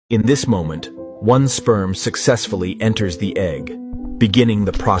In this moment, one sperm successfully enters the egg, beginning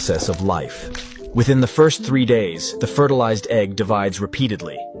the process of life. Within the first 3 days, the fertilized egg divides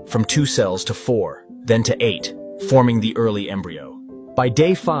repeatedly, from 2 cells to 4, then to 8, forming the early embryo. By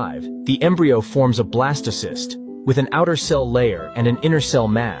day 5, the embryo forms a blastocyst, with an outer cell layer and an inner cell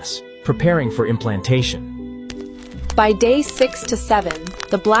mass, preparing for implantation. By day 6 to 7,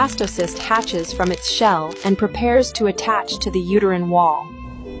 the blastocyst hatches from its shell and prepares to attach to the uterine wall.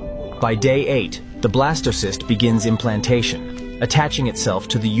 By day 8, the blastocyst begins implantation, attaching itself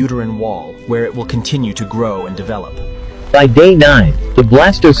to the uterine wall, where it will continue to grow and develop. By day 9, the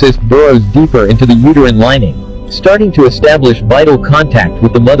blastocyst burrows deeper into the uterine lining, starting to establish vital contact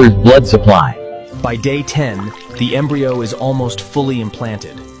with the mother's blood supply. By day 10, the embryo is almost fully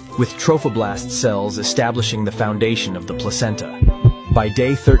implanted, with trophoblast cells establishing the foundation of the placenta. By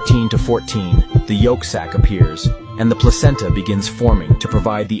day 13 to 14, the yolk sac appears, and the placenta begins forming to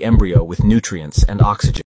provide the embryo with nutrients and oxygen.